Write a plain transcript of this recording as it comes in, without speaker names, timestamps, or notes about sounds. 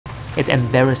it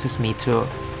embarrasses me to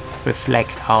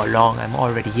reflect how long I'm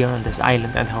already here on this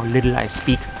island and how little I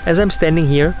speak. As I'm standing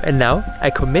here and now, I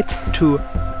commit to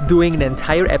doing an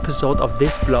entire episode of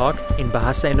this vlog in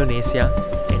Bahasa Indonesia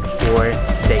in 4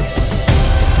 days.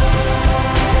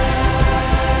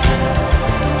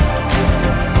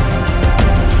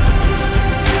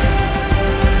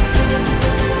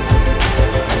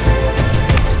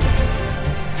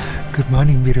 Good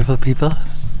morning, beautiful people.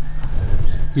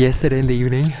 Yesterday in the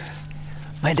evening,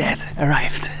 my dad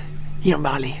arrived here in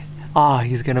Bali.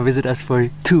 He's gonna visit us for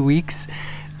 2 weeks,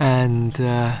 and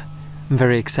I'm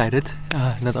very excited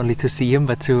not only to see him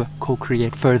but to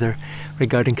co-create further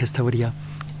regarding Custodia.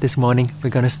 This morning we're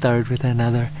gonna start with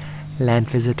another land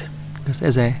visit, because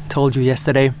as I told you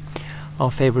yesterday,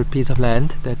 our favorite piece of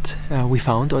land that we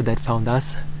found, or that found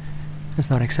us, is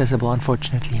not accessible,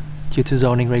 unfortunately, due to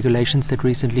zoning regulations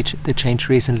that changed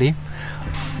recently.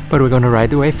 But we're gonna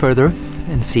ride the way further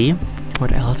and see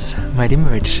what else might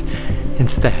emerge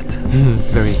instead.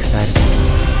 Very excited.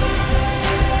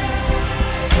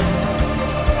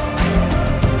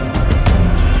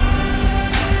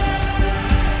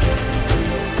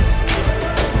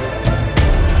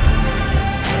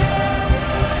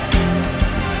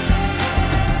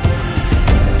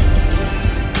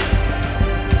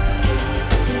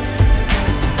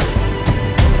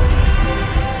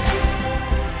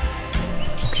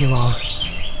 Okay, wow.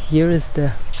 Here is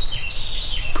the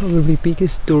probably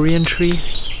biggest durian tree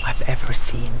I've ever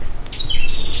seen.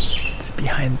 It's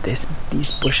behind these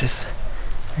bushes.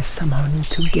 I somehow need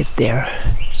to get there.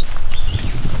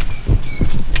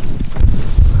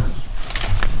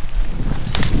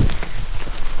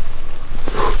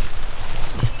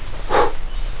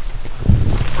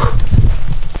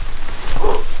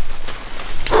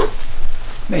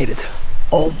 Made it.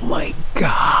 Oh my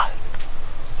god.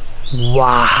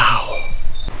 Wow.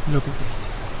 Look at this.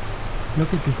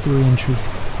 Look at this durian tree.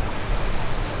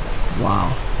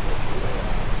 Wow.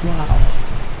 Wow.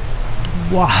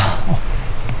 Wow.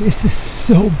 This is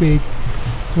so big.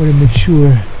 What a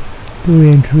mature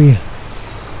durian tree.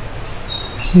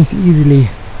 This easily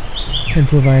can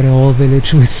provide a whole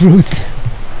village with fruits.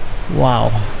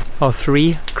 Wow. Our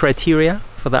 3 criteria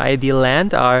for the ideal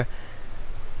land are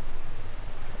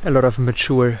a lot of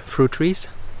mature fruit trees.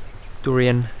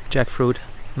 Durian, jackfruit,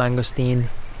 mangosteen,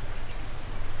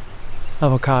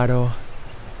 avocado.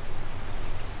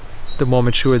 The more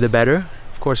mature the better.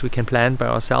 Of course we can plant by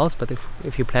ourselves, but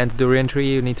if you plant a durian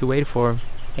tree you need to wait for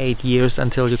 8 years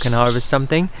until you can harvest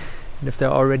something. And if they're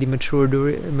already mature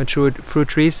fruit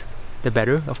trees, the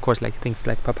better. Of course, like things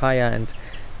like papaya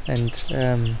and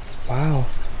wow,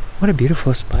 what a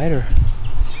beautiful spider.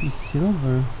 She's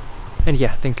silver. And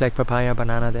yeah, things like papaya,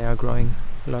 banana, they are growing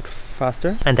a lot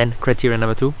faster. And then criteria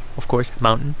number 2, of course,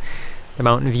 mountain. The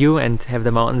mountain view, and have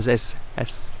the mountains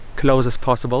as close as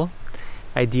possible.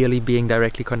 Ideally being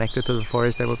directly connected to the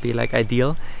forest, that would be like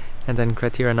ideal. And then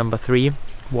criteria number 3,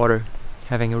 water.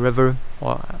 Having a river,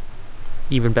 or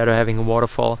even better, having a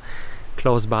waterfall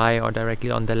close by or directly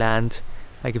on the land.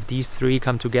 Like if these 3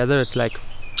 come together, it's like...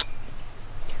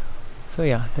 So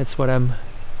yeah, that's what I'm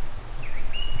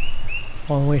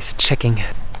always checking.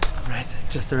 Right,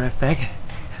 just arrived back.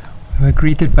 We were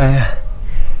greeted by a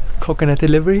coconut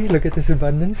delivery. Look at this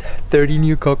abundance. 30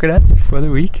 new coconuts for the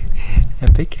week.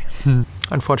 Epic.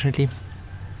 Unfortunately,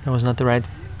 that was not the right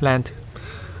land.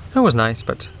 It was nice,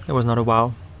 but it was not a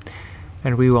wow.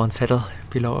 And we won't settle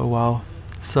below a wow.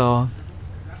 So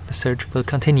the search will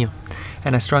continue.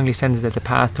 And I strongly sense that the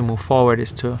path to move forward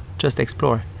is to just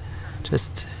explore.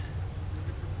 Just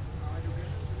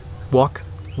walk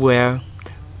where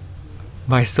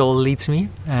my soul leads me,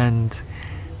 and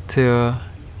to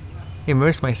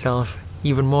immerse myself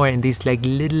even more in these like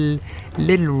little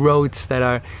roads that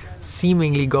are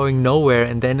seemingly going nowhere,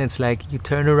 and then it's like you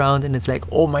turn around and it's like,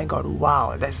 oh my god,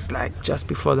 wow, that's like just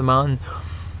before the mountain.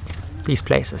 These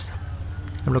places,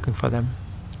 I'm looking for them.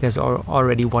 There's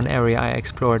already one area I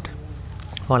explored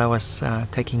while I was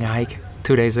taking a hike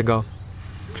 2 days ago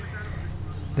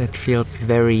that feels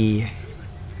very,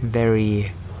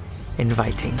 very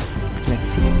inviting. Let's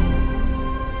see.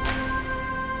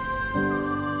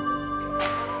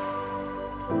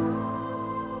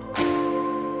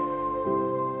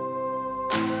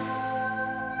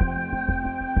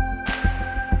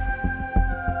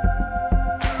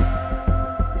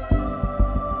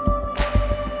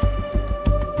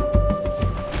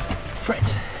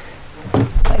 Friends,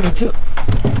 I need to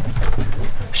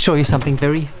show you something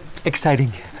very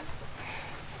exciting.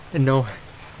 And no,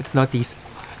 it's not these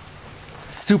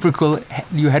super cool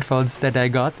new headphones that I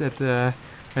got that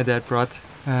my dad brought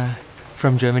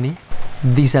from Germany.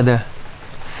 These are the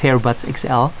Fairbuds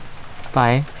XL.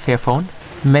 by Fairphone,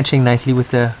 matching nicely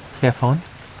with the Fairphone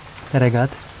that I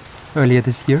got earlier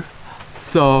this year.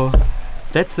 So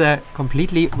that's a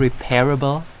completely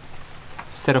repairable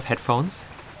set of headphones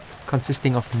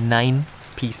consisting of 9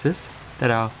 pieces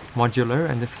that are modular,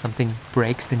 and if something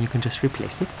breaks then you can just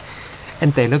replace it.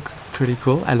 And they look pretty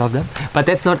cool, I love them. But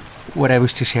that's not what I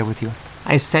wish to share with you.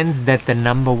 I sense that the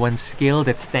number one skill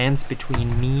that stands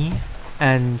between me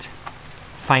and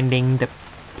finding the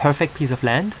perfect piece of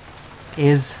land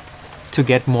is to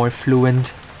get more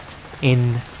fluent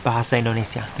in Bahasa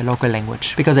Indonesia, the local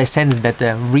language. Because I sense that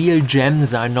the real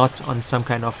gems are not on some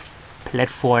kind of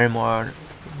platform or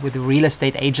with a real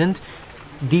estate agent.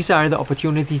 These are the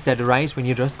opportunities that arise when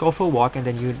you just go for a walk and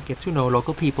then you get to know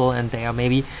local people, and they are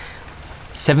maybe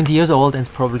 70 years old and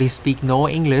probably speak no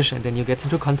English, and then you get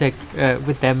into contact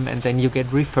with them, and then you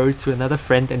get referred to another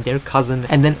friend and their cousin,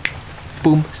 and then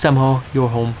boom, somehow your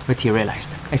home materialized.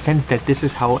 I sense that this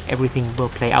is how everything will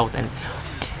play out. And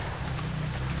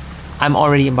I'm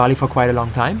already in Bali for quite a long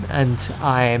time, and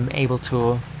I'm able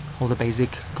to hold a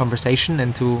basic conversation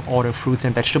and to order fruits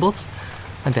and vegetables,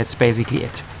 and that's basically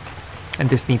it. And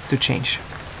this needs to change,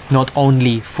 not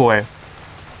only for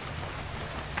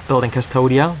building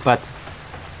CUSTODIA, but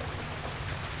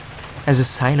as a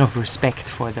sign of respect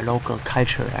for the local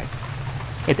culture.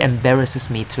 It embarrasses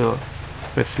me to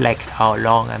reflect how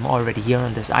long I'm already here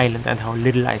on this island and how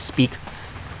little I speak,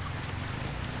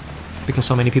 because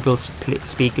so many people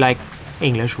speak like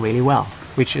English really well,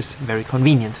 which is very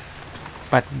convenient,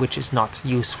 but which is not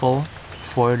useful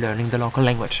for learning the local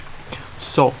language.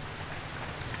 So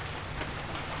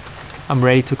I'm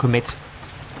ready to commit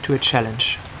to a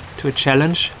challenge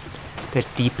that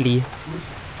deeply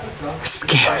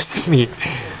scares me,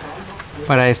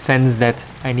 but I sense that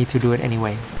I need to do it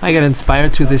anyway. I got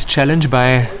inspired to this challenge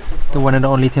by the one and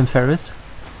only Tim Ferriss,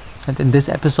 and in this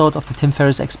episode of the Tim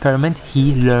Ferriss experiment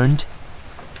he learned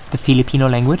the Filipino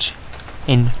language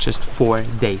in just 4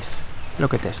 days.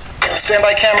 Look at this. Stand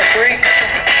by camera 3.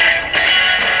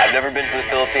 I've never been to the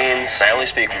Philippines. I only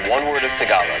speak one word of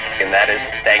Tagalog, and that is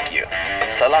thank you.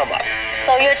 Salamat.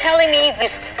 So you're telling me you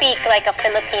speak like a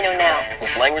Filipino now?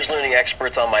 With language learning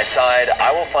experts on my side,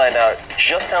 I will find out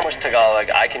just how much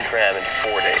Tagalog I can cram in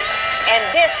 4 days. And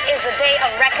this is the day of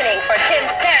reckoning for Tim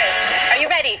Ferriss. Are you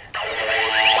ready?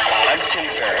 I'm Tim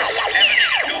Ferriss,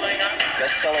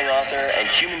 best-selling author and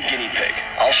human guinea pig.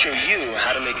 I'll show you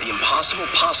how to make the impossible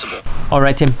possible.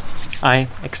 Alright Tim, I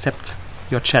accept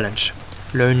your challenge.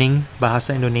 Learning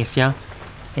Bahasa Indonesia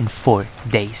in 4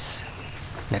 days.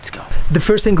 Let's go. The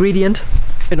first ingredient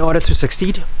in order to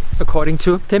succeed, according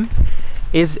to Tim,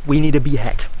 is we need a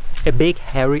BHAG. A big,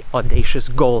 hairy, audacious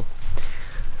goal.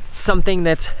 Something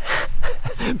that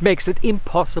makes it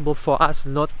impossible for us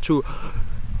not to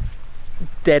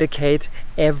dedicate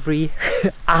every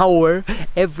hour,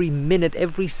 every minute,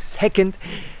 every second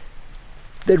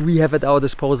that we have at our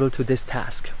disposal to this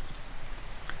task.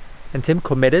 And Tim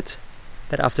committed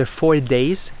that after 4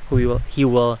 days he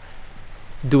will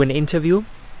do an interview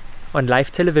on live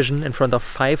television in front of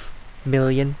 5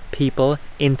 million people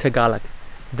in Tagalog,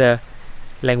 the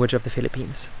language of the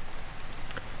Philippines.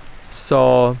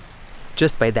 So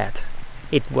just by that,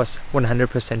 it was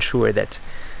 100% sure that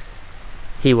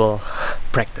he will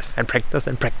practice and practice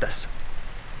and practice.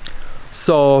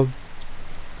 So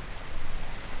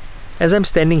as I'm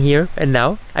standing here and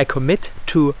now, I commit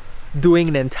to doing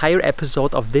an entire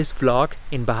episode of this vlog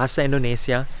in Bahasa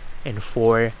Indonesia in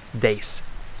 4 days.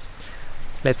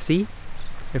 Let's see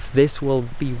if this will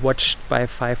be watched by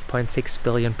 5.6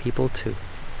 billion people too.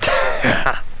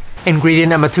 Ingredient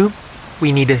number 2,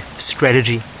 we need a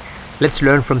strategy. Let's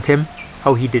learn from Tim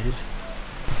how he did it.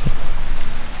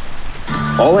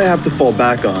 All I have to fall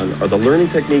back on are the learning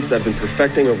techniques I've been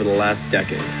perfecting over the last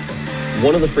decade.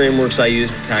 One of the frameworks I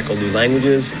use to tackle new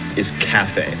languages is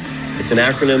CAFE. It's an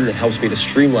acronym that helps me to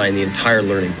streamline the entire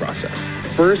learning process.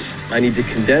 First, I need to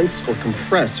condense or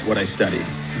compress what I study.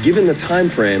 Given the time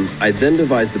frame, I then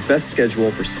devise the best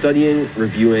schedule for studying,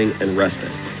 reviewing, and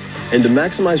resting. And to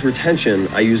maximize retention,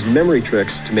 I use memory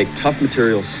tricks to make tough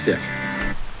materials stick.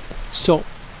 So,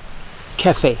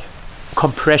 CAFE,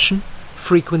 compression,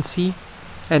 frequency,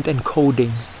 and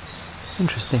encoding.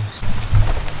 Interesting.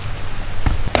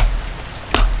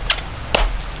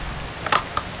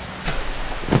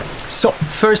 So,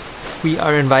 first we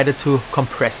are invited to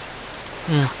compress.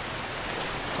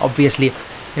 Obviously,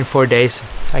 in 4 days,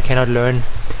 I cannot learn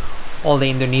all the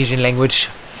Indonesian language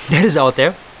that is out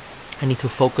there. I need to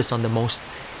focus on the most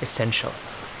essential,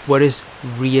 what is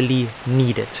really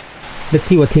needed. Let's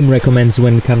see what Tim recommends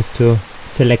when it comes to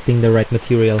selecting the right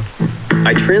material.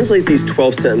 I translate these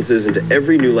 12 sentences into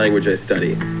every new language I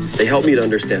study. They help me to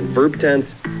understand verb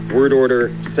tense, word order,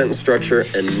 sentence structure,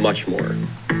 and much more.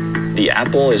 The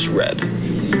apple is red.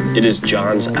 It is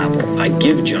John's apple. I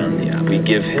give John the apple. We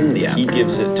give him the apple. He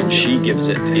gives it to she gives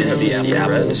it to him. The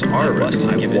apple is our must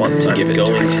to give it to give it to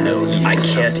him. I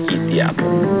can't eat the apple.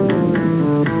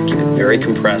 Keep it very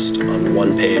compressed on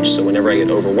one page, so whenever I get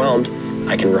overwhelmed,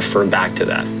 I can refer back to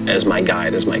that as my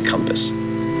guide, as my compass.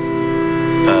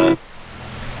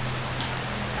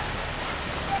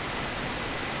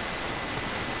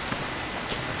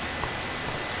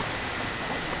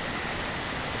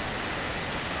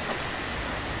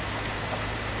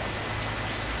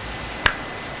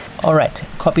 Alright,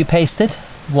 copy pasted.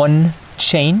 One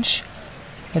change.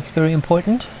 That's very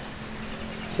important.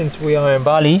 Since we are in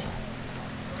Bali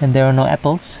and there are no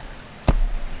apples,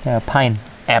 there are pine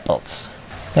apples.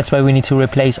 That's why we need to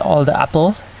replace all the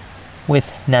apple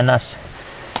with nanas.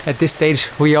 At this stage,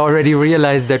 we already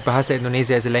realized that Bahasa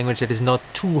Indonesia is a language that is not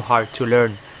too hard to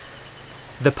learn.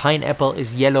 The pineapple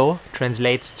is yellow,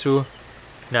 translates to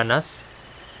nanas,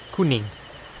 kuning.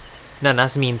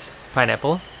 Nanas means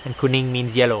pineapple and kuning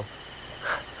means yellow.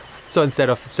 So instead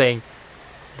of saying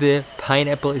the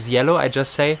pineapple is yellow, I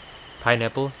just say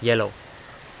pineapple yellow.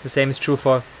 The same is true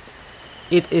for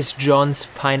it is John's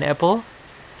pineapple,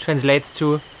 translates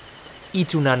to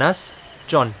itu nanas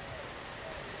John.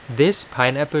 This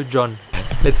pineapple John.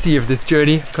 Let's see if this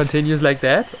journey continues like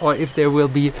that or if there will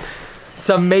be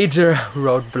some major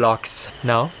roadblocks.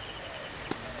 Now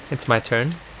it's my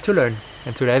turn to learn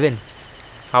and to dive in.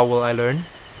 How will I learn?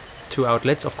 Two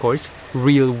outlets, of course.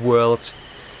 Real world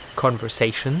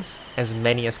conversations, as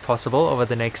many as possible over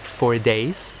the next 4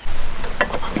 days.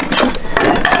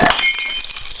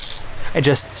 I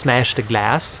just smashed a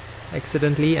glass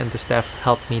accidentally and the staff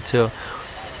helped me to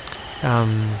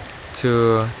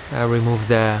remove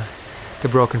the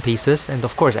broken pieces. And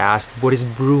of course I asked, what is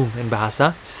broom in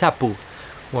Bahasa? Sapu.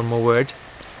 One more word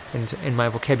in my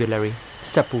vocabulary.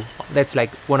 Sapu. That's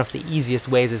like one of the easiest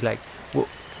ways is like,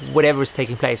 whatever is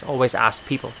taking place, always ask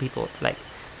people. People like,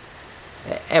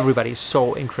 everybody is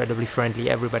so incredibly friendly.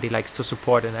 Everybody likes to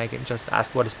support, and I can just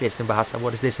ask, what is this in Bahasa?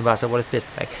 What is this in Bahasa? What is this?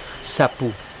 Like,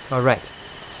 sapu. Alright.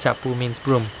 Sapu means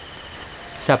broom.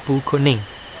 Sapu kuning.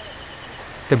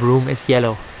 The broom is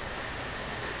yellow.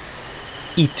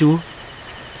 Itu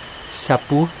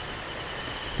sapu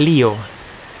Leo.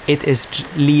 It is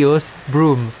Leo's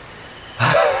broom.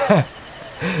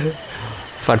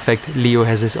 Fun fact, Leo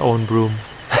has his own broom.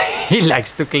 He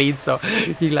likes to clean, so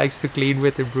he likes to clean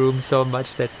with the broom so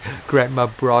much that grandma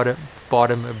bought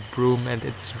him a broom and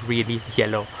it's really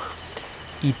yellow.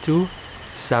 Itu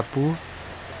sapu.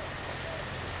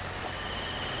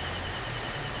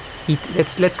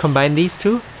 Let's combine these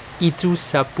two. Itu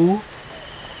sapu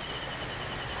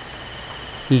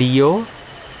Leo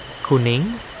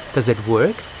kuning. Does it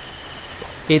work?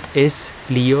 It is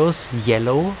Leo's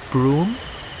yellow broom.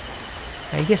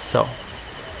 I guess so.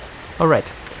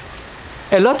 Alright.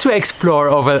 A lot to explore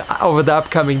over the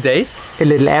upcoming days. A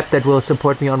little app that will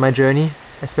support me on my journey,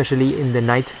 especially in the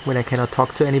night when I cannot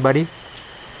talk to anybody,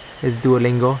 is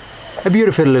Duolingo. A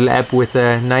beautiful little app with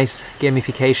a nice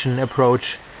gamification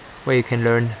approach where you can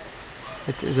learn.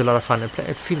 It is a lot of fun.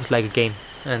 It feels like a game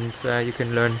and you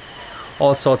can learn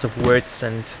all sorts of words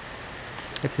and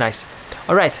it's nice.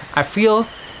 Alright, I feel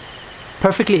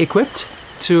perfectly equipped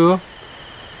to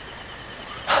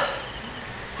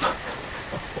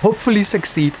hopefully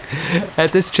succeed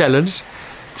at this challenge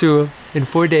to, in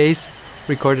 4 days,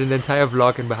 record an entire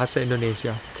vlog in Bahasa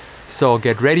Indonesia. So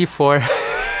get ready for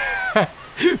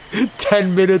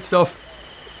 10 minutes of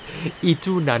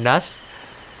Itu Nanas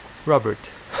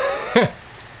Robert.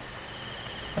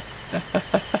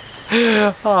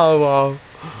 Oh wow.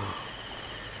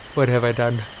 What have I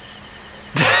done?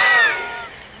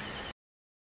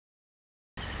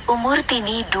 Umur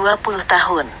Tini 20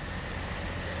 tahun.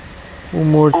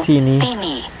 Umur Tini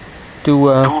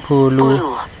 20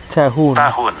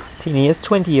 tahun. Tini is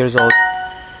 20 years old.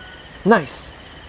 Nice.